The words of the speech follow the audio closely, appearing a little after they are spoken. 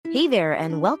Hey there,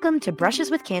 and welcome to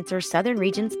Brushes with Cancer Southern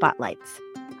Region Spotlights.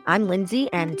 I'm Lindsay,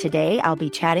 and today I'll be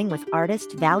chatting with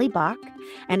artist Vallie Bach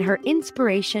and her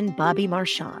inspiration, Bobbie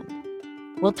Marchand.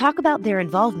 We'll talk about their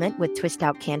involvement with Twist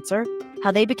Out Cancer,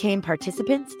 how they became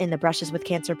participants in the Brushes with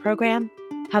Cancer program,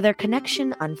 how their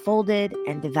connection unfolded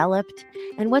and developed,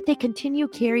 and what they continue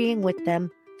carrying with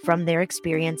them from their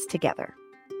experience together.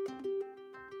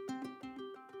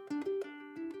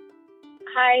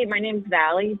 Hi, my name's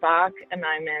Vallie Bach, and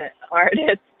I'm an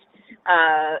artist,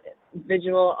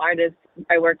 visual artist.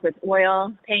 I work with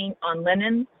oil, paint on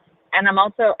linen, and I'm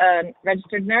also a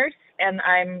registered nurse, and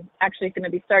I'm actually going to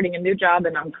be starting a new job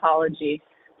in oncology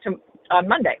on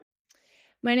Monday.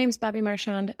 My name's Bobbie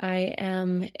Marchand. I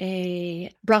am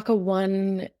a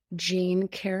BRCA1 gene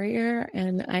carrier,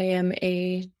 and I am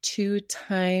a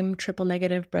 2-time triple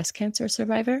negative breast cancer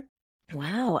survivor.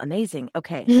 Wow, amazing.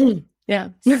 Okay. Yeah.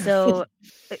 So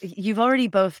you've already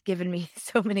both given me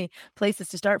so many places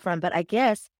to start from, but I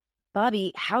guess,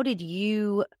 Bobbie, how did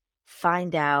you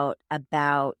find out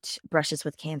about Brushes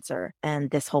with Cancer and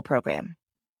this whole program?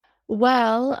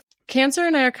 Well, cancer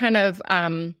and I are kind of,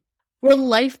 we're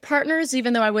life partners,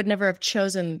 even though I would never have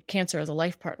chosen cancer as a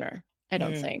life partner, I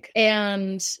don't think.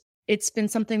 And it's been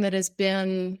something that has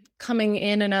been coming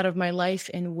in and out of my life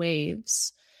in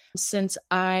waves. Since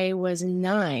I was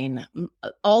 9,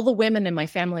 all the women in my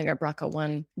family are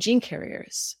BRCA1 gene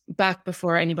carriers. Back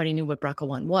before anybody knew what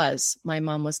BRCA1 was, my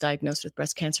mom was diagnosed with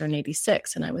breast cancer in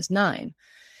 86, and I was 9.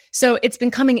 So it's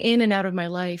been coming in and out of my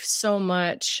life so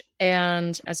much.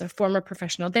 And as a former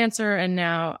professional dancer, and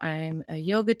now I'm a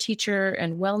yoga teacher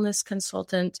and wellness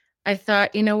consultant, I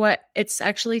thought, you know what? It's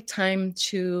actually time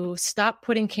to stop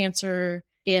putting cancer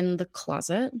in the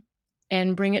closet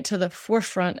and bring it to the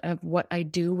forefront of what I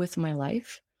do with my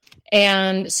life.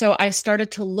 And so I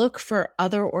started to look for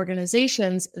other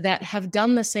organizations that have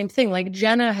done the same thing. Like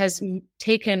Jenna has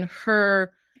taken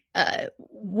her,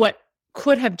 what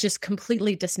could have just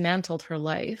completely dismantled her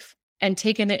life and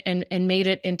taken it and made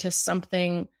it into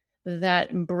something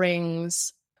that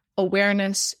brings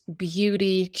awareness,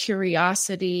 beauty,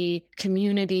 curiosity,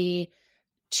 community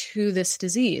to this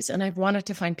disease. And I've wanted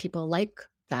to find people like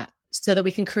that, so that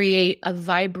we can create a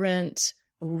vibrant,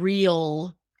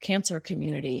 real cancer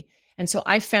community. And so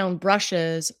I found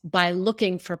Brushes by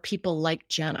looking for people like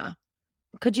Jenna.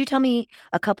 Could you tell me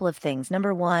a couple of things?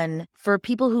 Number one, for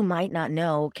people who might not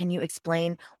know, can you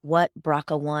explain what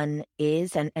BRCA1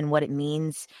 is and what it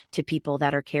means to people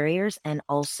that are carriers? And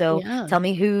also tell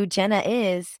me who Jenna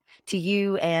is to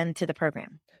you and to the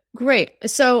program. Great.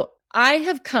 So I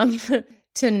have come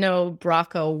to know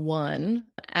BRCA1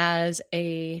 as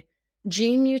a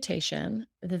gene mutation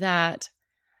that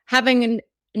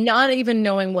not even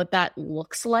knowing what that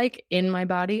looks like in my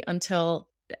body until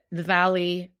the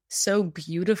Vallie so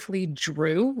beautifully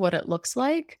drew what it looks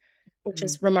like, which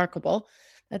is remarkable.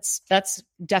 That's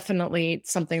definitely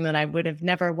something that I would have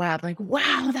never like,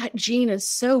 wow, that gene is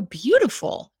so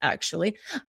beautiful, actually.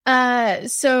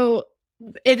 So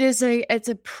it's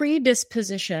a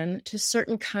predisposition to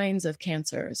certain kinds of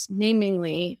cancers,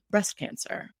 namely breast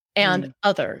cancer and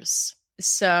others.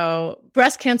 So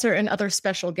breast cancer and other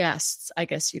special guests, I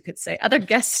guess you could say, other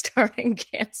guest starring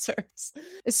cancers.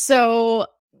 So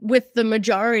with the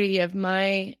majority of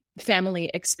my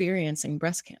family experiencing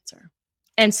breast cancer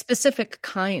and specific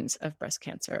kinds of breast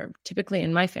cancer, typically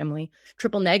in my family,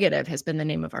 triple negative has been the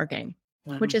name of our game,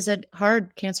 which is a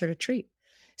hard cancer to treat.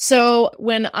 So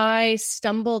when I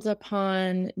stumbled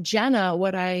upon Jenna,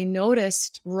 what I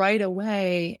noticed right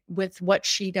away with what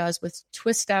she does with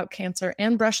Twist Out Cancer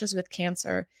and Brushes with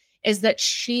Cancer is that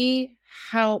she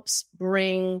helps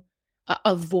bring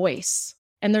a voice.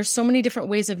 And there's so many different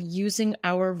ways of using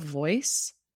our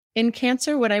voice in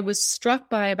cancer. What I was struck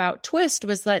by about Twist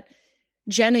was that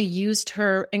Jenna used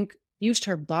her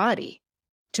body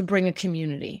to bring a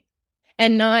community,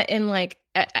 and not in like,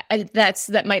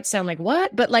 that might sound like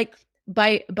what, but like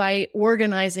by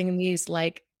organizing these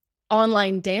like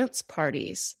online dance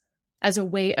parties as a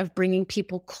way of bringing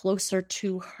people closer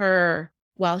to her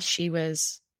while she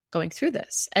was going through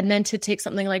this. And then to take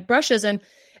something like Brushes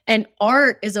and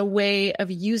art is a way of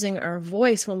using our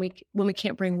voice when we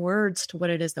can't bring words to what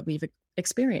it is that we've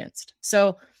experienced.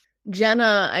 So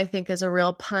Jenna, I think, is a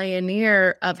real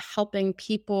pioneer of helping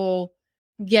people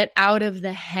get out of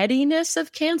the headiness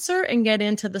of cancer and get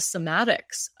into the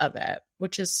somatics of it,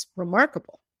 which is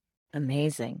remarkable.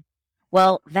 Amazing.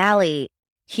 Well, Vallie,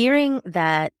 hearing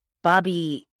that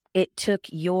Bobbie, it took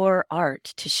your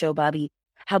art to show Bobbie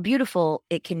how beautiful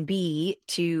it can be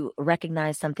to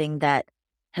recognize something that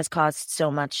has caused so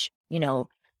much,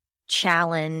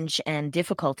 challenge and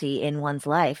difficulty in one's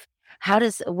life.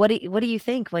 What do you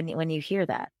think when you hear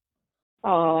that?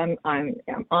 Oh, I'm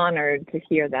honored to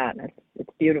hear that. It's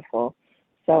beautiful.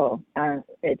 So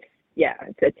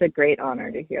it's a great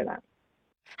honor to hear that.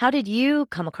 How did you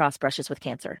come across Brushes with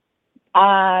Cancer?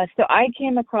 So I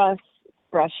came across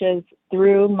brushes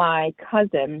through my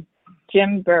cousin,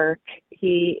 Jim Burke.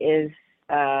 He is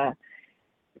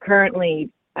currently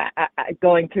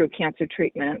going through cancer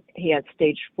treatment. He had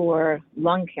stage 4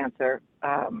 lung cancer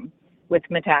with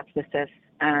metastasis,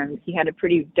 and he had a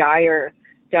pretty dire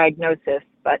diagnosis,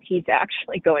 but he's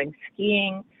actually going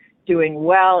skiing, doing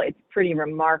well. It's pretty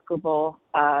remarkable.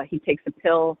 He takes a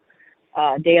pill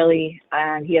daily,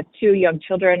 and he has 2 young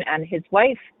children, and his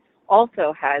wife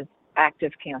also has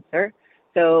active cancer.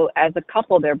 So as a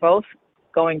couple, they're both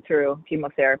going through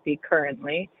chemotherapy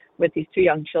currently with these 2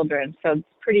 young children. So it's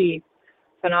pretty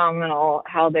phenomenal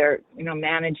how they're,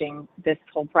 managing this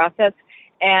whole process.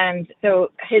 And so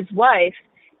his wife,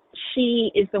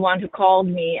 she is the one who called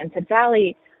me and said,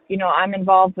 Valley, I'm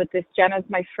involved with this. Jenna's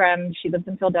my friend. She lives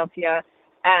in Philadelphia.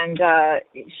 And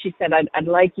she said, I'd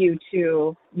like you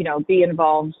to, be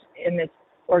involved in this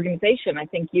organization. I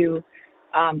think you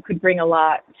could bring a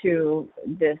lot to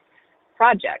this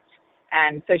project.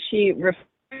 And so she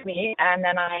referred me, and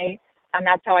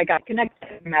that's how I got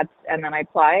connected. And then I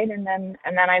applied, and then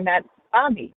I met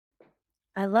Bobbie.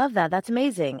 I love that. That's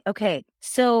amazing. Okay.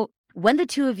 So when the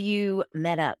two of you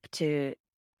met up to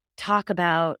talk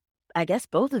about, I guess,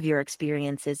 both of your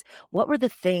experiences, what were the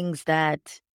things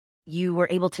that you were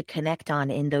able to connect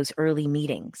on in those early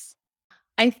meetings?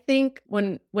 I think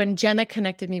when Jenna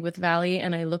connected me with Valley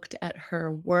and I looked at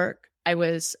her work, I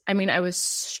was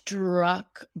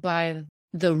struck by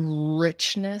the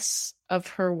richness of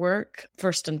her work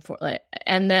first and foremost.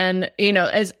 And then,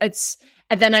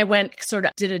 and then I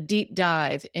did a deep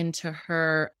dive into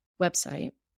her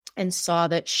website and saw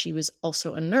that she was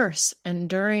also a nurse. And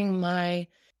during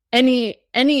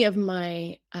any of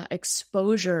my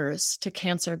exposures to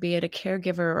cancer, be it a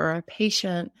caregiver or a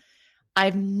patient,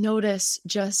 I've noticed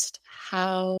just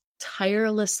how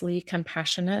tirelessly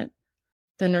compassionate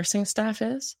the nursing staff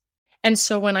is. And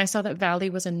so when I saw that Valley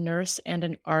was a nurse and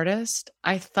an artist,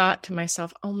 I thought to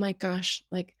myself, oh my gosh,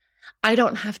 like I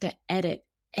don't have to edit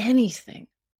anything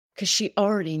because she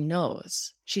already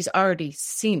knows. She's already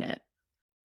seen it.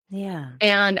 Yeah.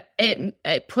 And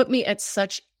it put me at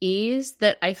such ease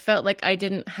that I felt like I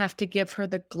didn't have to give her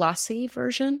the glossy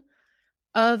version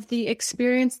of the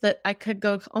experience, that I could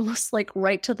go almost like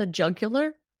right to the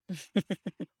jugular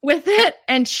with it,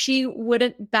 and she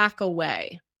wouldn't back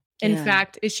away. In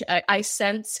fact, I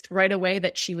sensed right away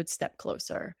that she would step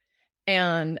closer,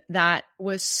 and that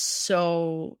was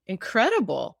so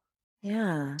incredible.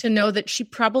 Yeah. To know that she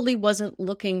probably wasn't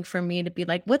looking for me to be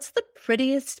like, what's the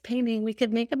prettiest painting we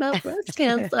could make about breast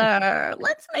cancer?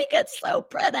 Let's make it so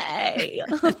pretty.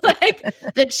 Like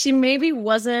that she maybe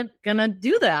wasn't gonna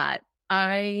do that.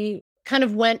 I kind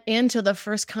of went into the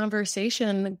first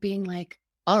conversation being like,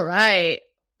 all right,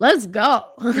 let's go.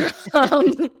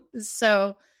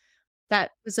 So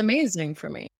that was amazing for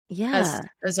me. Yeah.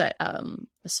 As a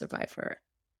survivor.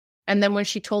 And then when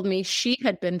she told me she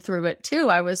had been through it too,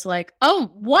 I was like,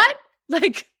 oh, what?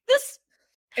 Like this,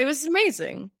 it was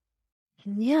amazing.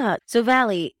 Yeah. So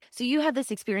Valley, so you had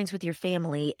this experience with your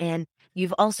family, and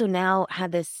you've also now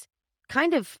had this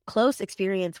kind of close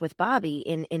experience with Bobbie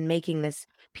in making this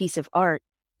piece of art.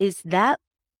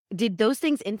 Did those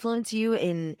things influence you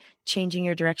in changing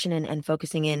your direction and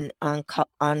focusing in on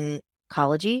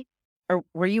oncology? Or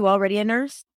were you already a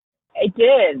nurse? I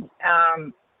did.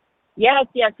 Yes.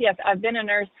 I've been a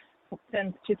nurse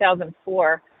since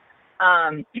 2004.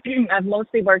 I've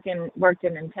mostly worked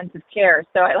in intensive care.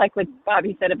 So I like what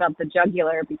Bobbie said about the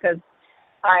jugular, because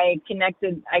I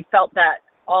felt that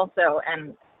also.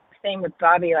 And same with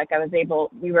Bobbie, like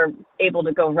we were able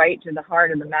to go right to the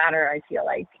heart of the matter, I feel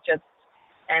like,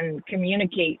 and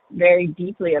communicate very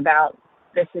deeply about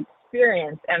this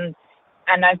experience. And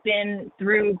I've been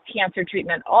through cancer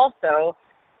treatment also.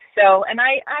 So, and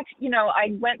I actually,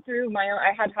 I went through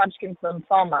I had Hodgkin's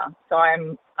lymphoma. So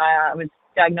I was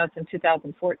diagnosed in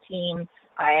 2014.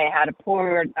 I had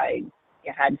I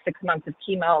had 6 months of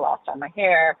chemo, lost all my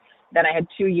hair. Then I had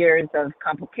 2 years of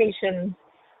complications,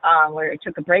 where I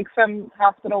took a break from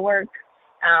hospital work.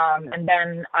 And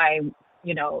then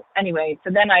anyway, so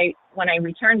then when I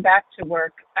returned back to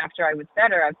work after I was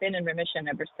better, I've been in remission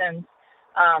ever since.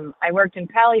 I worked in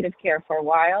palliative care for a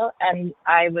while, and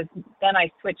then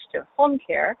I switched to home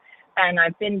care, and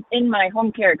I've been in my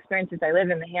home care experiences. I live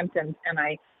in the Hamptons, and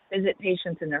I visit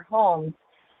patients in their homes,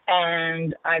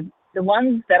 and the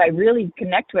ones that I really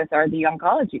connect with are the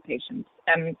oncology patients,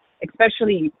 and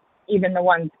especially even the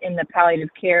ones in the palliative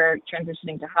care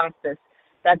transitioning to hospice,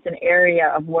 that's an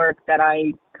area of work that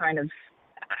I kind of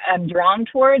am drawn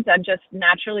towards. I'm just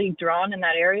naturally drawn in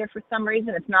that area for some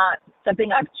reason. It's not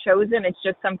something I've chosen. It's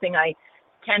just something I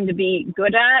tend to be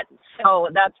good at. So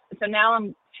now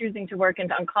I'm choosing to work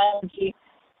into oncology.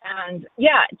 And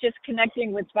yeah, just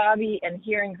connecting with Bobbie and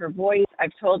hearing her voice. I've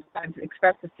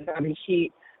expressed this to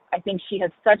Bobbie. I think she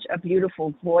has such a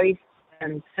beautiful voice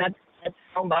and says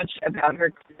so much about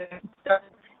her. So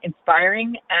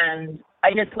inspiring, and I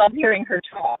just love hearing her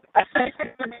talk.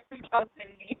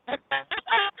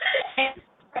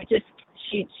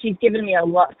 She's given me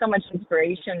so much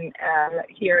inspiration,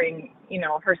 hearing,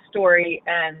 her story,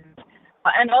 and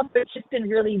also it's just been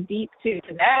really deep to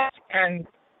connect, and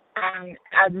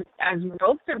as we're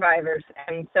both survivors,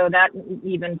 and so that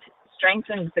even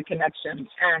strengthens the connection,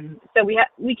 and so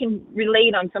we can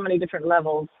relate on so many different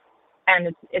levels,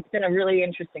 and it's been a really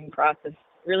interesting process,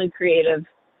 really creative.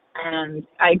 And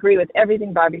I agree with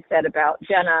everything Bobbie said about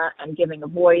Jenna and giving a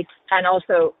voice. And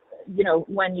also,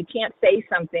 when you can't say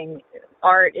something,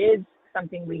 art is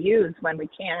something we use when we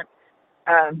can't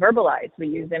verbalize. We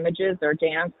use images or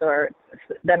dance, or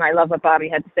then I love what Bobbie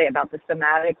had to say about the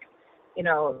somatic,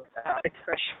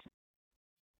 expression.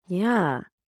 Yeah.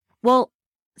 Well,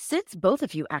 since both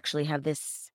of you actually have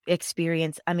this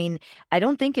experience, I mean, I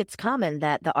don't think it's common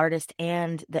that the artist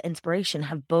and the inspiration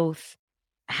have both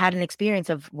had an experience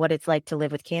of what it's like to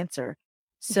live with cancer.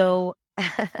 So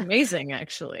amazing,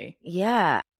 actually.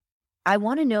 Yeah. I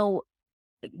want to know,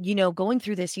 going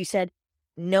through this, you said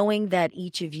knowing that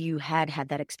each of you had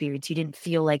that experience, you didn't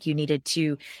feel like you needed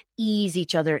to ease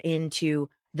each other into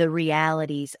the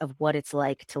realities of what it's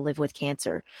like to live with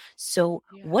cancer. So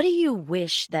what do you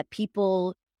wish that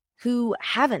people who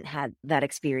haven't had that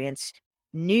experience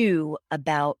knew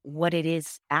about what it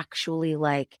is actually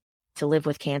like to live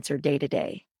with cancer day to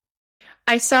day?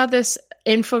 I saw this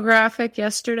infographic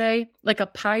yesterday, like a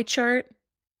pie chart,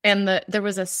 and there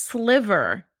was a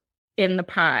sliver in the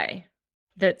pie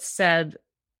that said,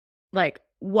 like,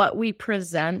 what we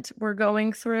present we're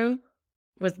going through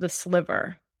was the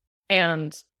sliver,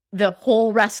 and the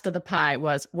whole rest of the pie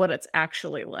was what it's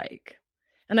actually like.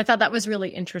 And I thought that was really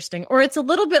interesting. Or it's a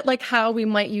little bit like how we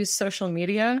might use social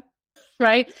media,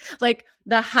 right? Like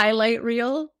the highlight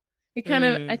reel. We kind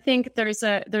of, I think there's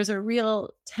a real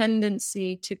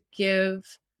tendency to give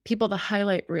people the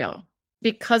highlight reel,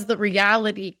 because the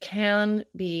reality can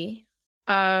be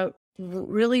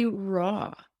really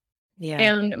raw. Yeah.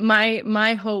 And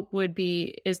my hope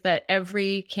is that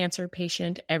every cancer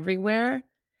patient everywhere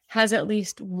has at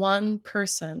least one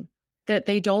person that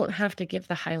they don't have to give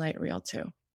the highlight reel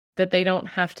to, that they don't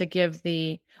have to give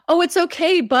it's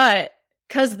okay, but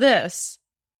because this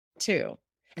too.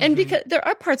 And because there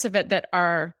are parts of it that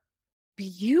are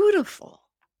beautiful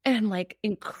and like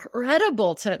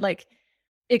incredible to like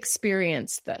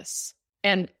experience this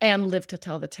and live to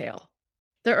tell the tale.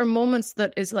 There are moments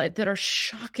that are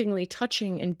shockingly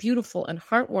touching and beautiful and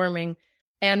heartwarming.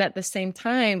 And at the same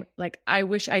time, like, I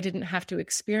wish I didn't have to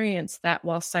experience that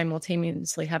while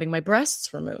simultaneously having my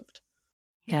breasts removed.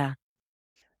 Yeah.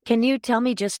 Can you tell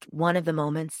me just one of the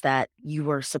moments that you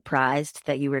were surprised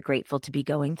that you were grateful to be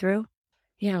going through?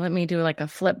 Yeah, let me do like a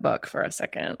flip book for a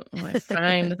second. I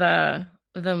find the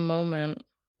moment.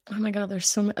 Oh my God, there's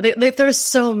so many. There's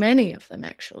so many of them,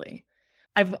 actually.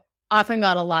 I've often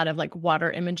got a lot of like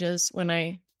water images when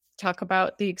I talk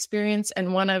about the experience.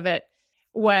 And one of it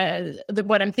was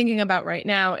what I'm thinking about right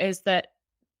now is that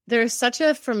there's such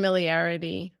a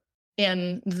familiarity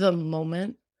in the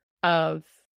moment of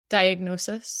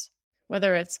diagnosis,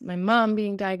 whether it's my mom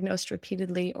being diagnosed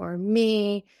repeatedly or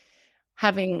me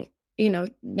having,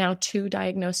 now 2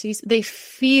 diagnoses. They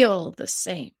feel the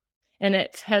same. And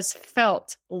it has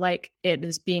felt like it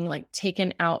is being like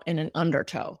taken out in an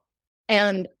undertow.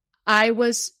 And I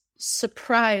was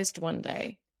surprised one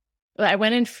day. I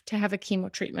went in to have a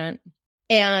chemo treatment,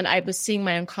 and I was seeing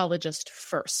my oncologist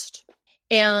first.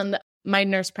 And my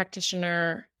nurse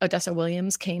practitioner, Odessa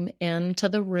Williams, came into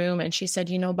the room and she said,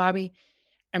 Bobbie,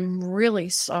 I'm really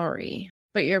sorry,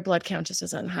 but your blood count just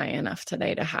isn't high enough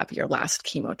today to have your last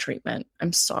chemo treatment.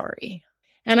 I'm sorry.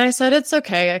 And I said, it's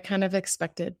okay. I kind of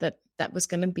expected that was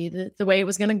going to be the way it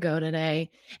was going to go today.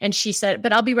 And she said,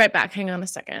 but I'll be right back. Hang on a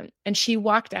second. And she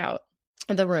walked out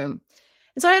of the room.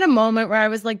 And so I had a moment where I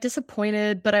was like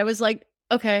disappointed, but I was like,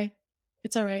 okay,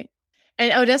 it's all right.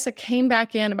 And Odessa came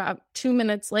back in about 2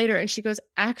 minutes later and she goes,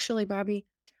 actually, Bobbie,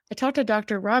 I talked to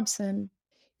Dr. Robson.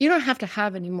 You don't have to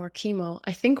have any more chemo.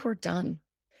 I think we're done.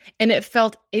 And it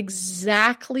felt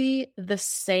exactly the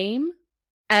same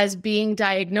as being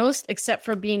diagnosed, except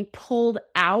for being pulled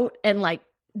out and like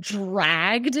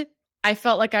dragged. I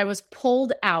felt like I was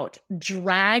pulled out,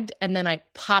 dragged, and then I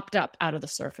popped up out of the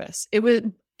surface. It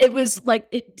was like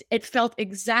it felt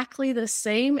exactly the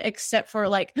same, except for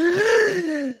like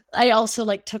I also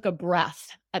like took a breath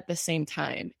at the same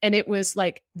time. And it was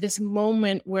like this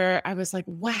moment where I was like,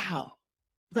 wow,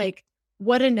 like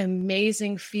what an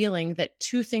amazing feeling that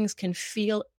two things can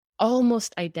feel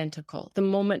almost identical the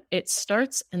moment it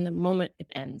starts and the moment it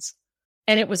ends.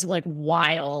 And it was like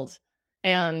wild.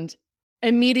 And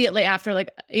immediately after, like,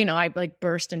 I like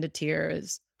burst into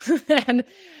tears. And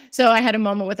so I had a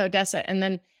moment with Odessa, and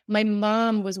then my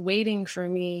mom was waiting for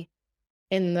me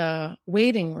in the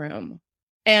waiting room.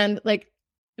 And like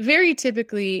very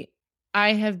typically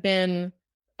I have been,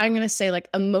 I'm going to say, like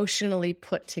emotionally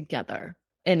put together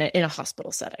in a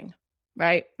hospital setting,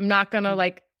 right? I'm not going to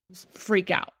like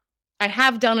freak out. I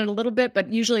have done it a little bit,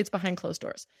 but usually it's behind closed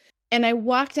doors. And I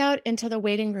walked out into the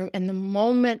waiting room, and the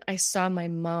moment I saw my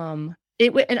mom,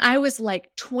 and I was like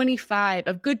 25,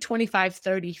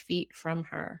 30 feet from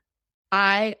her.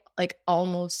 I like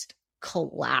almost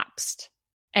collapsed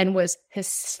and was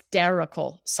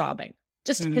hysterical sobbing,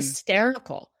 just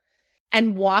hysterical,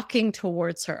 and walking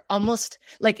towards her almost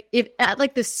like at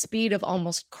like the speed of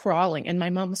almost crawling. And my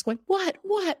mom was going, what?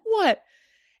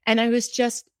 And I was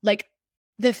just like,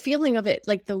 the feeling of it,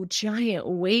 like the giant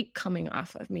weight coming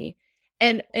off of me.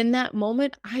 And in that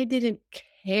moment, I didn't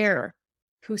care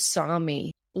who saw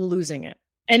me losing it.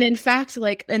 And in fact,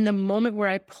 like in the moment where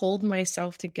I pulled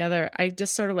myself together, I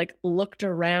just sort of like looked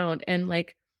around, and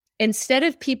like, instead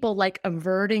of people like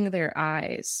averting their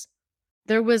eyes,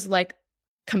 there was like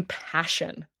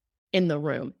compassion in the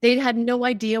room. They had no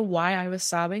idea why I was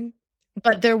sobbing,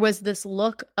 but there was this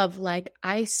look of like,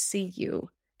 I see you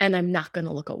and I'm not going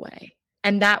to look away.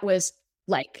 And that was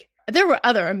like, there were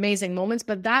other amazing moments,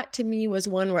 but that to me was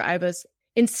one where I was,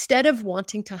 instead of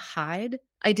wanting to hide,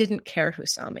 I didn't care who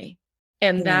saw me.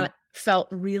 And that felt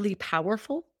really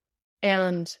powerful.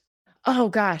 And oh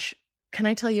gosh, can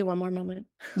I tell you one more moment?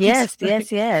 Yes.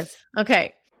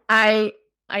 Okay. I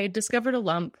discovered a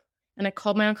lump, and I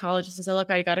called my oncologist and said,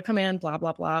 look, I got to come in, blah,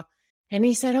 blah, blah. And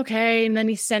he said, okay. And then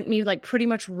he sent me like pretty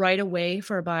much right away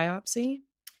for a biopsy.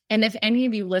 And if any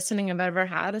of you listening have ever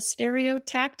had a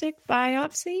stereotactic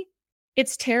biopsy,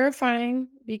 it's terrifying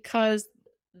because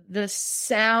the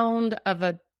sound of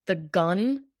the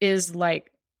gun is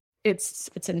like, it's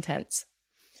intense.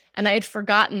 And I had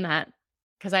forgotten that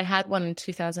because I had one in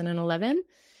 2011.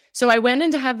 So I went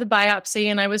in to have the biopsy,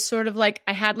 and I was sort of like,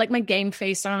 I had like my game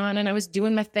face on, and I was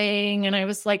doing my thing, and I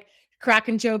was like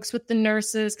cracking jokes with the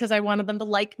nurses because I wanted them to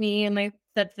like me, and I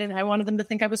wanted them to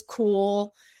think I was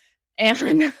cool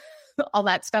and all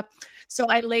that stuff. So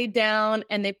I laid down,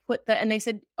 and they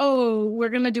said, oh, we're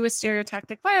going to do a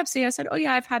stereotactic biopsy. I said, oh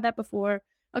yeah, I've had that before.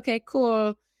 Okay,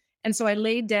 cool. And so I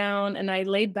laid down and I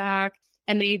laid back,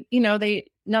 and they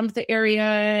numbed the area,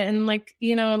 and like,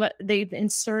 they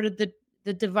inserted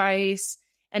the device.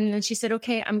 And then she said,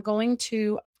 okay, I'm going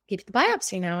to give the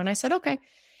biopsy now. And I said, okay.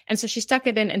 And so she stuck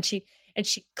it in, and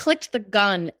she clicked the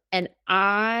gun, and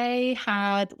I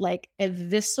had like a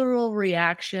visceral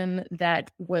reaction that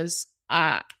was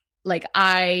like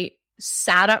I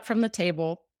sat up from the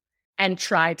table and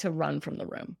tried to run from the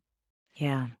room.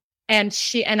 Yeah. And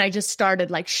I just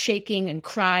started like shaking and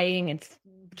crying and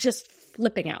just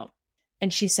flipping out.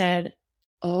 And she said,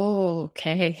 oh,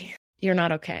 okay, you're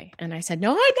not okay. And I said,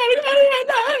 no, I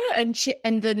don't.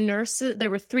 And the nurses, there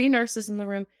were 3 nurses in the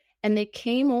room, and they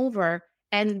came over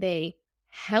and they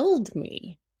held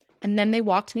me. And then they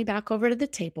walked me back over to the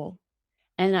table,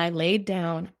 and I laid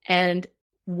down, and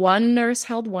one nurse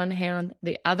held one hand,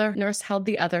 the other nurse held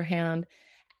the other hand,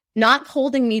 not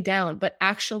holding me down, but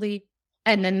actually,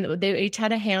 and then they each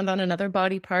had a hand on another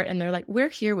body part, and they're like, we're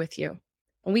here with you,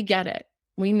 and we get it.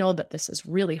 We know that this is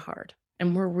really hard,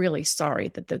 and we're really sorry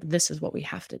that this is what we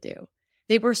have to do.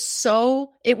 It was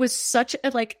such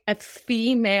a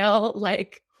female,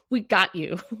 like, we got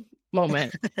you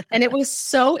moment. And it was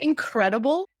so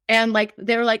incredible. And like,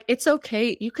 they're like, it's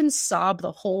okay. You can sob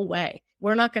the whole way.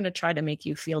 We're not going to try to make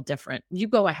you feel different. You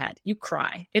go ahead. You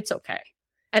cry. It's okay.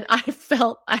 And I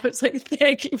was like,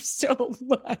 thank you so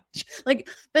much. Like,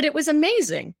 but it was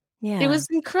amazing. Yeah. It was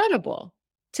incredible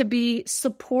to be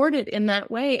supported in that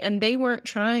way. And they weren't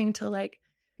trying to like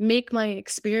make my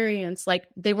experience, like,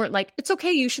 they weren't like, it's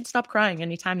okay, you should stop crying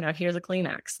anytime now. Here's a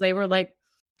Kleenex. They were like,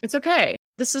 it's okay.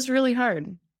 This is really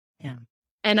hard. Yeah.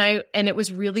 And it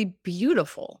was really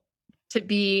beautiful to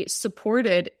be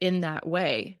supported in that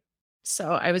way.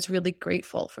 So I was really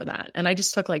grateful for that. And I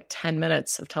just took like 10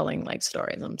 minutes of telling like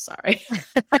stories. I'm sorry.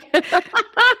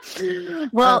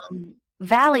 Well,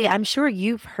 Valley, I'm sure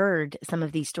you've heard some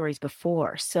of these stories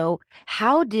before. So,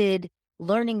 how did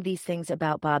learning these things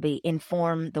about Bobbie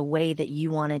inform the way that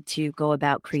you wanted to go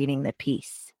about creating the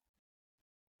piece?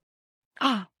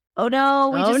 Oh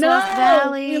no, we Oh just lost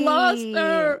no, we lost Valley.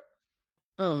 her.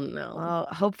 Oh no. Well,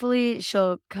 hopefully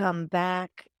she'll come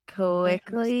back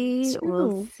quickly. So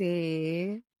We'll too.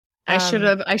 see. I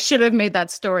should have made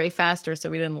that story faster so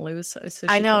we didn't lose. So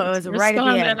I she know can it was right at the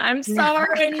respond, end. and I'm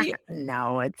sorry.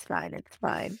 No, it's fine. It's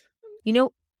fine. You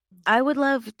know, I would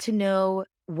love to know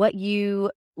what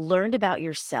you learned about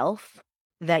yourself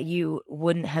that you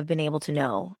wouldn't have been able to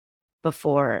know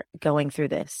before going through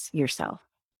this yourself.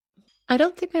 I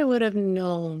don't think I would have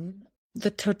known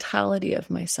the totality of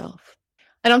myself.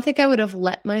 I don't think I would have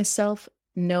let myself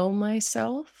know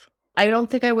myself. I don't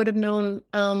think I would have known,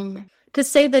 to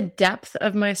say the depth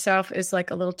of myself is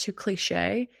like a little too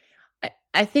cliche.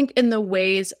 I think in the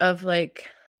ways of like,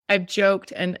 I've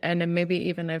joked and maybe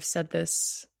even I've said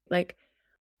this, like,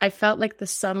 I felt like the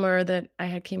summer that I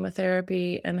had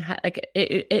chemotherapy and like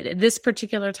this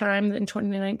particular time in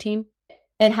 2019,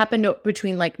 it happened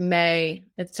between like May.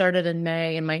 It started in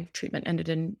May and my treatment ended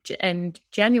in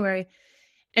January.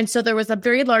 And so there was a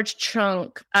very large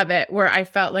chunk of it where I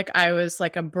felt like I was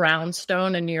like a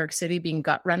brownstone in New York City being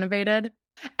gut renovated.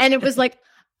 And it was like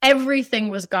everything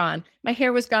was gone. My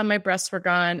hair was gone. My breasts were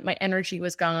gone. My energy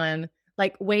was gone.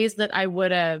 Like ways that I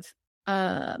would have,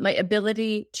 my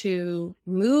ability to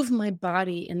move my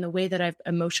body in the way that I've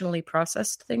emotionally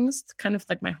processed things, kind of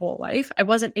like my whole life, I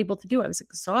wasn't able to do. I was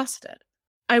exhausted.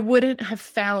 I wouldn't have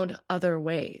found other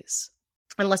ways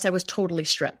unless I was totally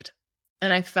stripped.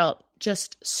 And I felt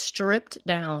just stripped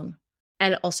down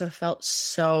and also felt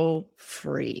so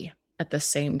free at the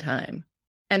same time.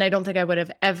 And I don't think I would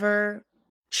have ever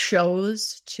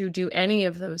chose to do any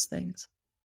of those things.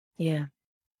 Yeah.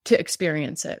 To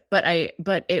experience it. But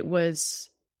it was,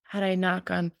 had I not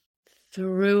gone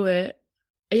through it,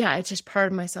 yeah, it's just part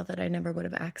of myself that I never would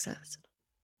have accessed.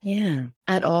 Yeah.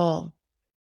 At all.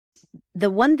 The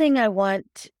one thing I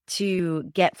want to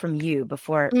get from you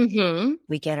before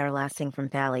we get our last thing from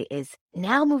Valley is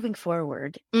now moving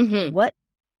forward,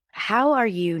 how are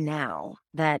you now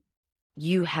that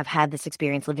you have had this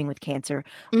experience living with cancer?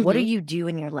 What do you do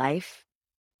in your life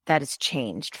that has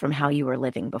changed from how you were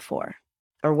living before?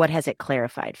 Or what has it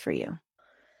clarified for you?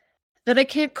 That I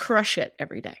can't crush it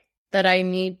every day. That I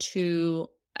need to,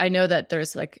 I know that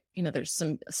there's like, there's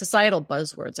some societal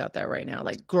buzzwords out there right now,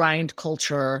 like grind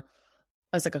culture.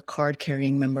 I was like a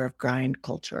card-carrying member of grind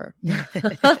culture.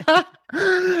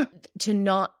 To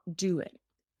not do it.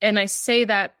 And I say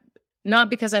that not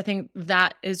because I think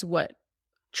that is what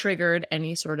triggered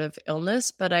any sort of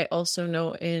illness, but I also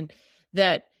know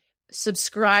that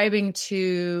subscribing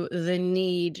to the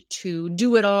need to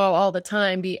do it all the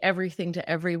time, be everything to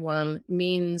everyone,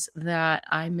 means that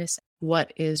I miss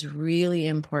what is really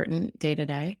important day to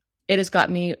day. It has got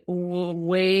me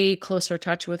way closer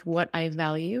touch with what I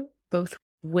value, both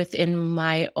within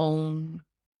my own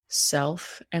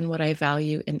self and what I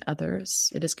value in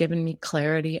others. It has given me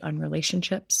clarity on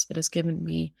relationships. It has given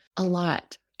me a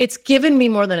lot. It's given me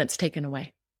more than it's taken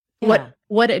away. Yeah.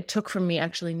 What it took from me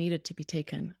actually needed to be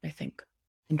taken, I think.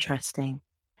 Interesting.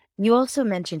 You also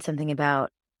mentioned something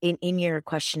about in your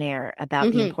questionnaire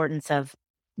about the importance of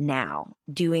now,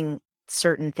 doing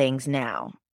certain things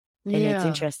now. And it's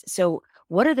interesting. So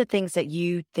what are the things that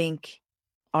you think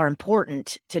are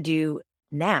important to do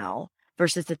now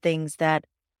versus the things that,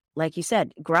 like you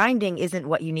said, grinding isn't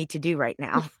what you need to do right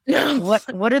now?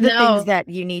 What are the things that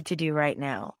you need to do right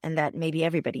now and that maybe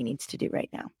everybody needs to do right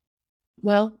now?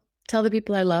 Well, tell the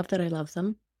people I love that I love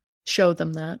them. Show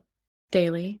them that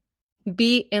daily.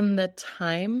 Be in the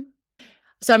time.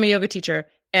 So I'm a yoga teacher.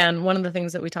 And one of the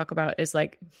things that we talk about is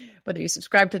like, whether you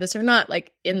subscribe to this or not,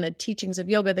 like in the teachings of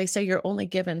yoga, they say you're only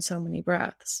given so many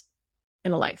breaths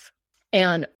in a life.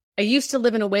 And I used to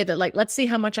live in a way that like, let's see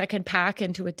how much I can pack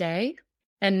into a day.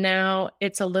 And now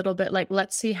it's a little bit like,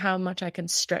 let's see how much I can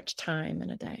stretch time in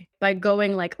a day by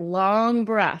going like long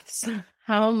breaths.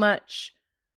 How much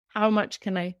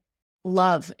can I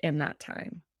love in that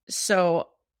time? So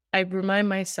I remind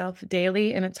myself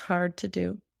daily, and it's hard to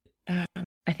do.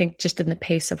 I think just in the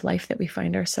pace of life that we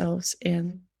find ourselves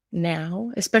in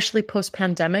now, especially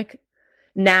post-pandemic,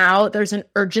 now there's an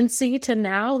urgency to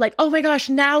now, like, oh my gosh,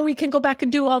 now we can go back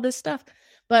and do all this stuff.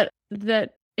 But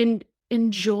that in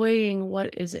enjoying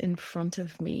what is in front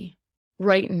of me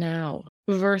right now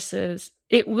versus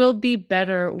it will be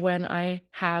better when I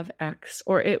have X,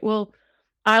 or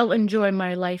I'll enjoy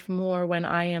my life more when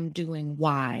I am doing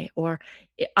Y, or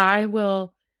I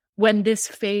will, when this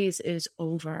phase is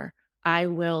over, I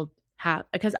will have,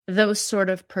 because those sort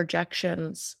of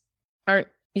projections aren't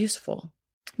useful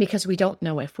because we don't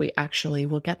know if we actually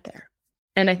will get there.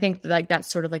 And I think like that's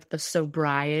sort of like the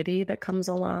sobriety that comes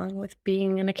along with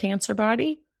being in a Cancer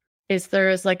body is there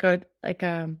is like a,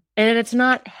 and it's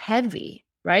not heavy,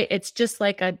 right? It's just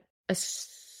like a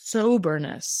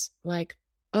soberness, like,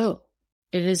 oh,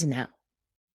 it is now.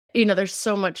 There's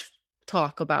so much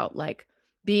talk about like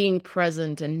being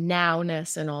present and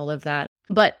nowness and all of that.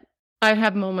 But I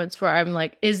have moments where I'm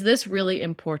like, is this really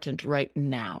important right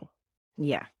now?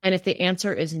 Yeah. And if the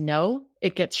answer is no,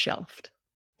 it gets shelved.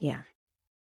 Yeah.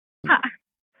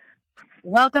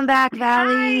 Welcome back,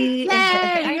 Valley.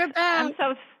 Yay, you're back.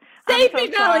 Save me,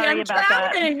 Valley. I'm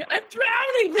drowning. I'm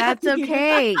drowning. That's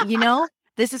okay.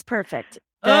 This is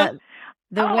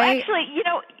actually,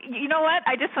 you know what?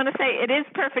 I just want to say it is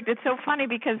perfect. It's so funny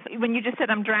because when you just said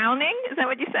I'm drowning, is that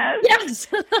what you said? Yes.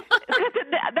 That's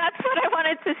what I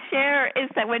wanted to share is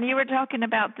that when you were talking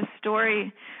about the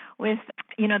story with,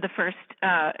 the first,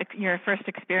 your first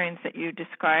experience that you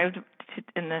described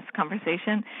in this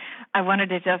conversation, I wanted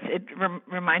to it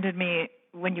reminded me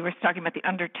when you were talking about the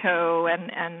undertow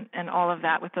and all of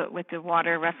that with the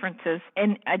water references,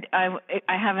 and I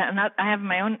have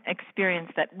my own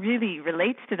experience that really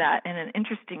relates to that in an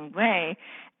interesting way,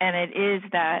 and it is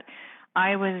that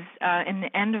I was in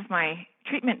the end of my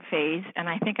treatment phase, and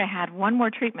I think I had one more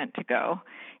treatment to go.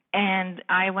 And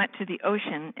I went to the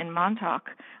ocean in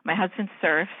Montauk. My husband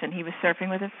surfs, and he was surfing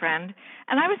with a friend.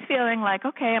 And I was feeling like,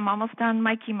 okay, I'm almost done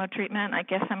my chemo treatment. I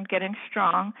guess I'm getting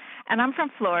strong. And I'm from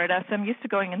Florida, so I'm used to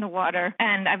going in the water.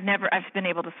 And I've been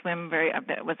able to swim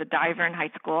I was a diver in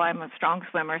high school. I'm a strong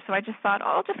swimmer. So I just thought,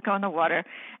 I'll just go in the water.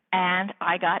 And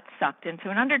I got sucked into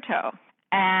an undertow.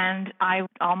 And I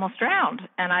almost drowned.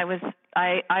 And I was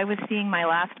seeing my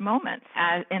last moments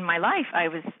in my life. I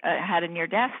had a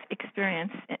near-death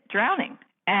experience drowning,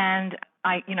 and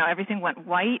everything went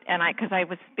white. And because I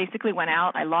was basically went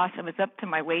out, I was up to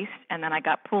my waist, and then I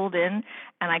got pulled in,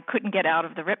 and I couldn't get out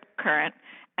of the rip current.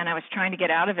 And I was trying to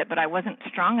get out of it, but I wasn't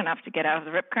strong enough to get out of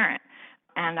the rip current.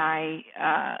 And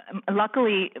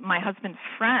luckily, my husband's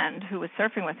friend who was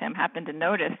surfing with him happened to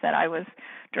notice that I was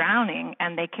drowning,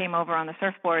 and they came over on the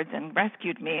surfboards and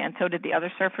rescued me, and so did the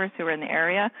other surfers who were in the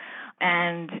area.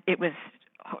 And it was,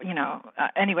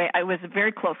 anyway, it was a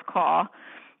very close call.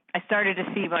 I started to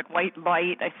see like white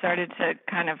light. I started to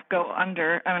kind of go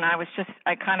under. I mean,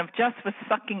 I kind of just was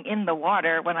sucking in the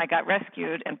water when I got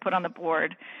rescued and put on the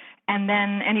board. And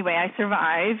then, anyway, I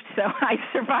survived. So I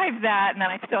survived that, and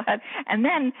then I still had. And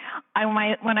then,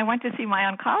 when I went to see my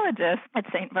oncologist at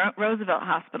St. Roosevelt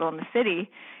Hospital in the city,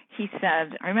 he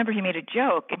said, I remember he made a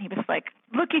joke, and he was like,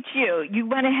 "Look at you! You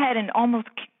went ahead and almost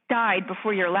died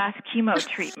before your last chemo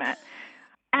treatment."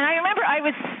 And I remember I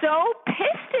was so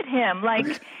pissed at him, like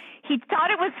he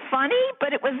thought it was funny,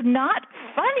 but it was not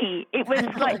funny. It was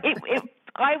like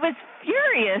I was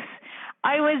furious.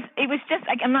 It was just,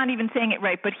 I'm not even saying it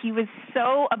right, but he was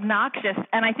so obnoxious.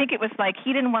 And I think it was like,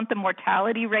 he didn't want the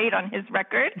mortality rate on his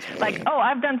record. Like, oh,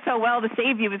 I've done so well to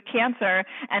save you with cancer,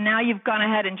 and now you've gone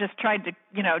ahead and just tried to,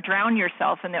 drown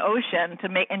yourself in the ocean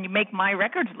and you make my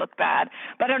records look bad.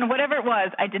 But I don't know, whatever it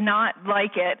was, I did not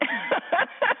like it.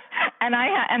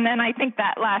 And then I think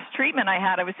that last treatment I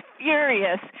had, I was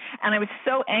furious, and I was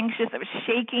so anxious. I was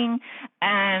shaking,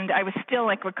 and I was still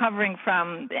like recovering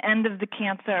from the end of the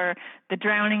cancer, the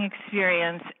drowning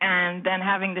experience, and then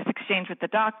having this exchange with the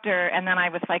doctor. And then I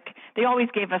was like, they always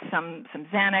gave us some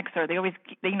Xanax, or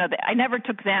I never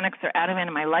took Xanax or Ativan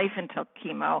in my life until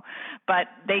chemo, but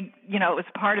it was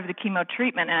part of the chemo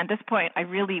treatment. And at this point, I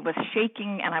really was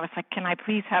shaking, and I was like, can I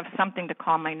please have something to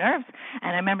calm my nerves?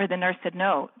 And I remember the nurse said,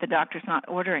 no, the doctor's not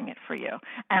ordering it for you.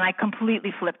 And I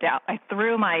completely flipped out. I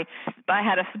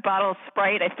had a bottle of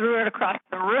Sprite. I threw it across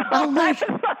the room. Oh my.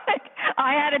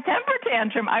 I had a temper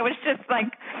tantrum. I was just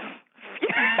like,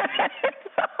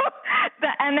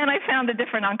 and then I found a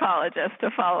different oncologist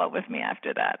to follow up with me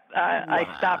after that. Wow.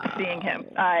 I stopped seeing him.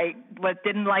 I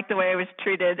didn't like the way I was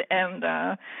treated, and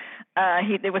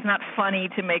it was not funny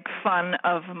to make fun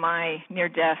of my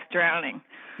near-death drowning.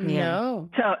 No.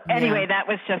 So anyway, that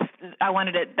was just, I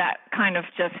wanted that kind of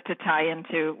just to tie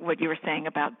into what you were saying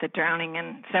about the drowning.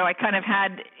 And so I kind of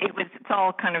it's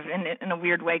all kind of in a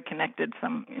weird way connected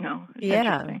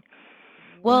Yeah.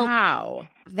 Well, wow.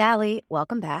 Valley,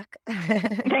 welcome back.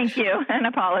 Thank you, and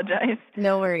apologize.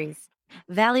 No worries.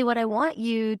 Valley, what I want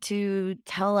you to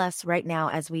tell us right now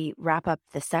as we wrap up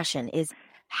the session is,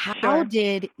 how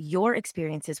did your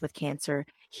experiences with cancer,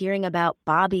 hearing about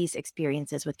Bobbie's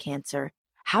experiences with cancer,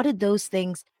 how did those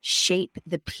things shape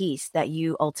the piece that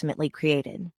you ultimately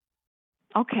created?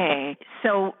 Okay,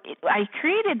 so I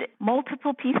created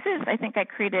multiple pieces. I think I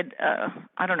created,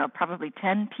 probably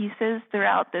 10 pieces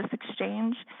throughout this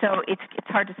exchange. So it's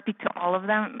hard to speak to all of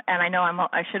them, and I know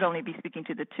I should only be speaking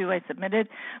to the 2 I submitted,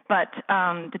 but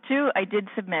the 2 I did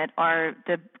submit are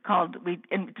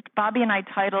Bobbie and I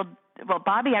titled. Well,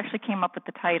 Bobbie actually came up with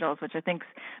the titles, which I think is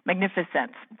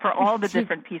magnificent for all the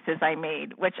different pieces I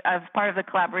made, which as part of the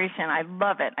collaboration, I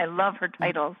love it. I love her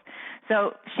titles.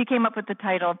 So she came up with the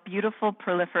title Beautiful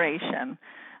Proliferation,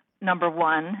 number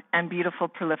 1, and Beautiful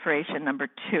Proliferation, number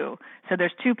 2. So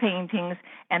there's 2 paintings,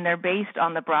 and they're based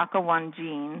on the BRCA1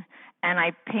 gene.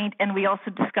 And we also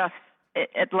discussed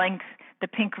at length the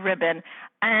pink ribbon.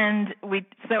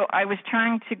 So I was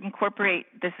trying to incorporate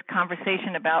this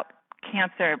conversation about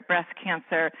cancer, breast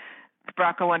cancer,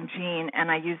 BRCA1 gene, and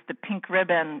I used the pink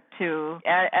ribbon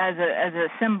as a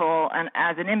symbol and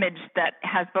as an image that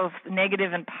has both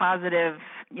negative and positive,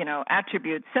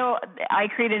 attributes. So I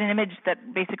created an image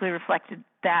that basically reflected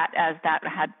that, as that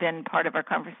had been part of our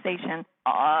conversation.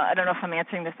 I don't know if I'm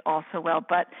answering this all so well,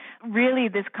 but really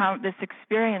this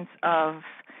experience of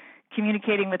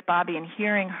communicating with Bobbie and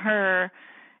hearing her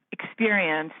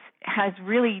experience has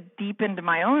really deepened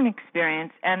my own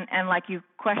experience. And like you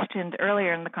questioned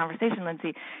earlier in the conversation,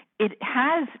 Lindsay,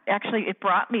 it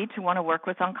brought me to want to work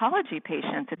with oncology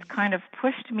patients. It's kind of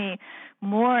pushed me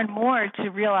more and more to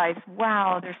realize,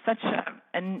 wow, there's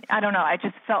I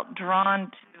just felt drawn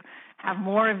to have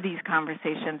more of these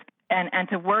conversations and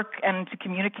to work and to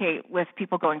communicate with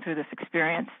people going through this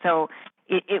experience. So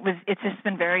it's just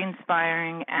been very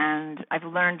inspiring, and I've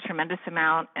learned a tremendous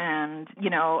amount, and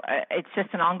it's just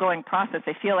an ongoing process.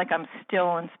 I feel like I'm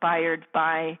still inspired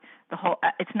by the whole.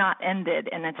 It's not ended,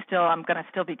 and I'm going to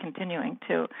still be continuing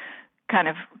to kind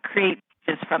of create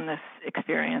this from this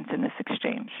experience and this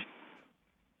exchange.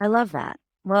 I love that.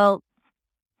 Well,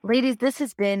 ladies, this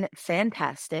has been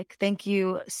fantastic. Thank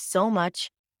you so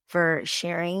much for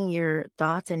sharing your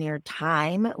thoughts and your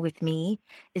time with me.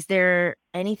 Is there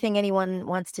anything anyone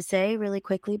wants to say really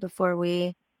quickly before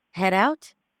we head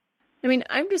out? I mean,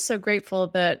 I'm just so grateful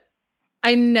that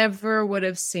I never would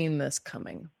have seen this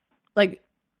coming. Like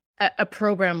a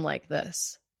program like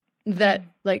this, that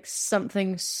like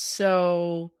something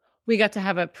so, we got to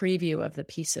have a preview of the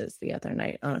pieces the other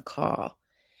night on a call,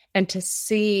 and to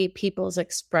see people's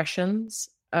expressions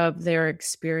of their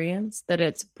experience, that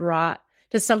it's brought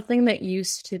to something that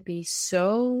used to be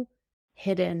so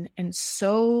hidden and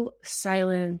so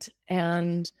silent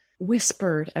and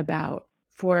whispered about,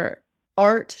 for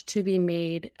art to be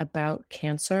made about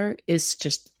cancer is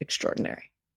just extraordinary.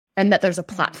 And that there's a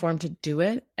platform to do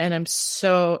it. And I'm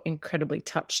so incredibly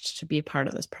touched to be a part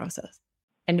of this process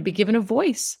and to be given a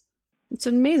voice. It's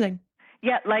amazing.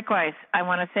 Yeah, likewise. I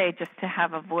want to say, just to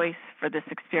have a voice for this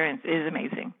experience is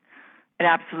amazing. It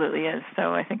absolutely is.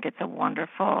 So I think it's a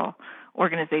wonderful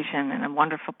organization and a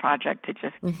wonderful project to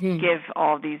just give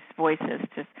all these voices,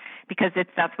 just because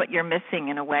that's what you're missing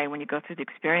in a way when you go through the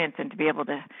experience, and to be able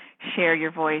to share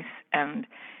your voice and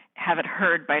have it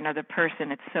heard by another person.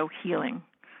 It's so healing,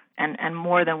 and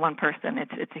more than one person.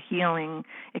 It's a healing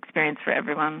experience for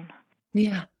everyone.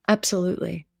 Yeah,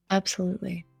 absolutely.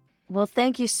 Absolutely. Well,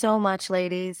 thank you so much,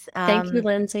 ladies. Thank you,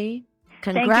 Lindsay.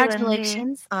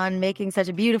 Congratulations on making such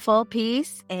a beautiful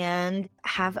piece, and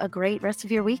have a great rest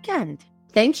of your weekend.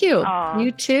 Thank you. Oh,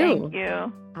 you too. Thank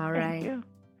you. All right. Thank you.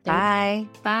 Bye.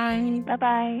 Bye.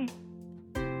 Bye-bye.